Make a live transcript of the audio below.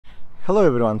Hello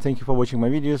everyone, thank you for watching my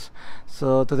videos.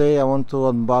 So today I want to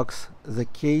unbox the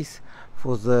case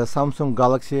for the Samsung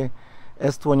Galaxy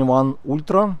S21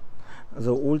 Ultra.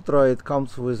 The Ultra, it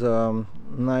comes with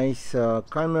nice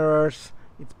cameras.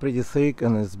 It's pretty thick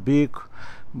and it's big,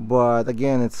 but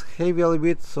again it's heavy a little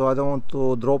bit, so I don't want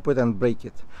to drop it and break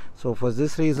it. So for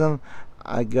this reason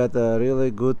I got a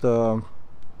really good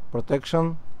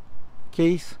protection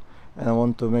case, and I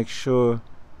want to make sure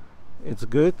it's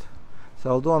good. So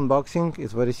I'll do unboxing.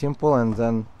 It's very simple, and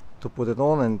then to put it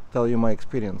on and tell you my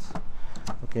experience.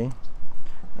 Okay,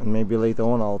 and maybe later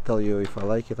on I'll tell you if I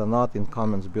like it or not in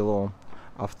comments below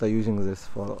after using this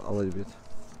for a little bit.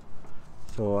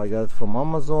 So I got it from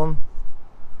Amazon.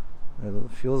 It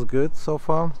feels good so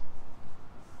far.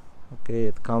 Okay,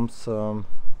 it comes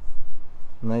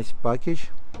nice package,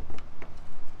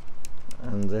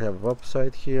 and they have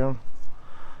website here,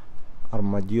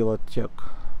 ArmadilloTek.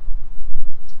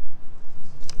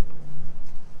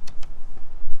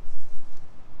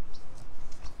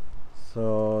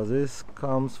 So this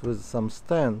comes with some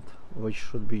stand, which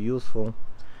should be useful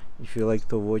if you like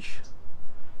to watch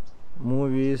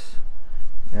movies.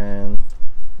 And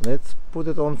let's put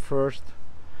it on first.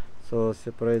 So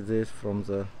separate this from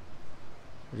the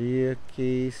rear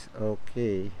case.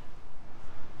 Okay,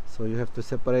 so you have to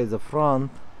separate the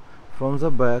front from the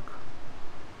back.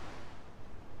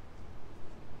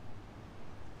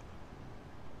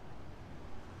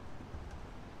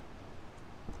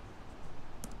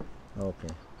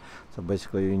 Okay, so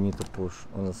basically you need to push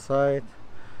on the side,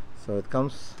 so it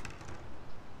comes,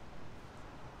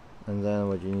 and then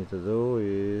what you need to do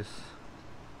is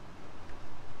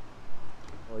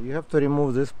you have to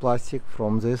remove this plastic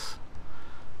from this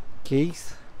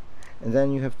case, and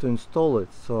then you have to install it.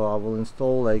 So I will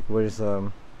install, like, where is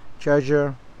a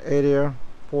charger area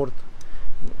port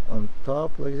on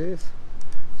top like this.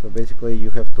 So basically you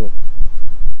have to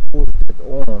put it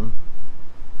on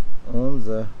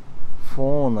the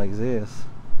phone like this.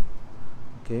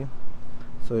 Okay,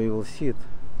 so you will see it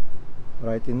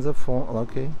right in the phone.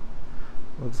 Okay,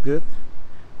 looks good.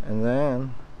 And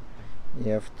then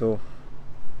you have to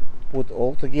put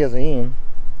all together in.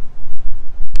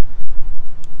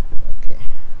 Okay,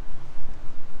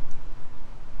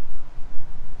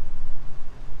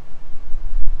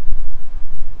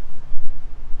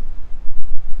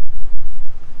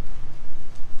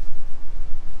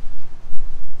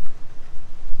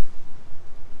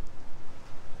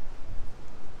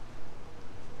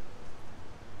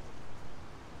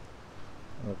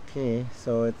 okay,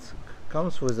 so it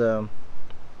comes with a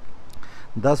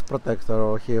dust protector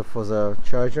over here for the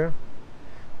charger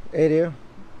area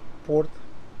port.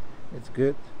 It's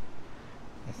good.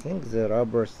 I think the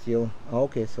rubber still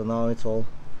okay, so now it's all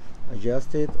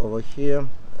adjusted. Over here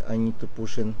I need to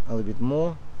push in a little bit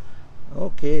more.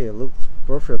 Okay, it looks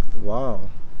perfect. Wow,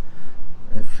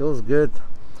 it feels good.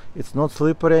 It's not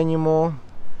slippery anymore.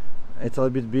 It's a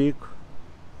little bit big,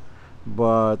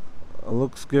 but it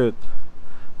looks good.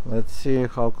 Let's see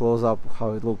how close up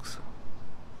how it looks.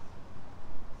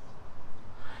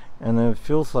 And it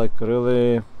feels like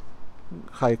really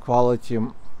high quality.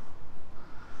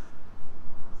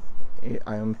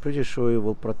 I am pretty sure it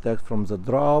will protect from the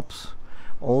drops.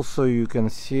 Also, you can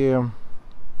see it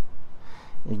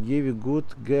gave a good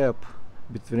gap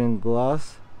between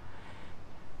glass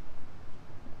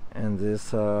and this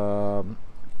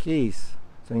case.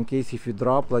 So in case if you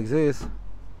drop like this,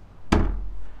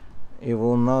 it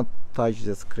will not touch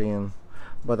the screen.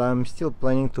 But I'm still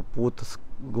planning to put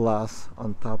glass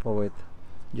on top of it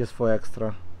just for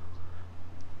extra.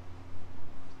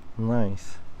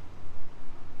 Nice,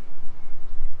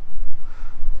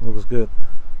 looks good.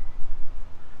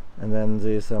 And then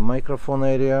there's a microphone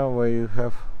area where you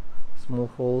have small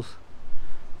holes.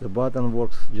 The button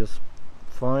works just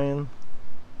fine,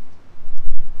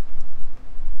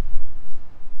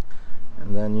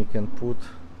 and then you can put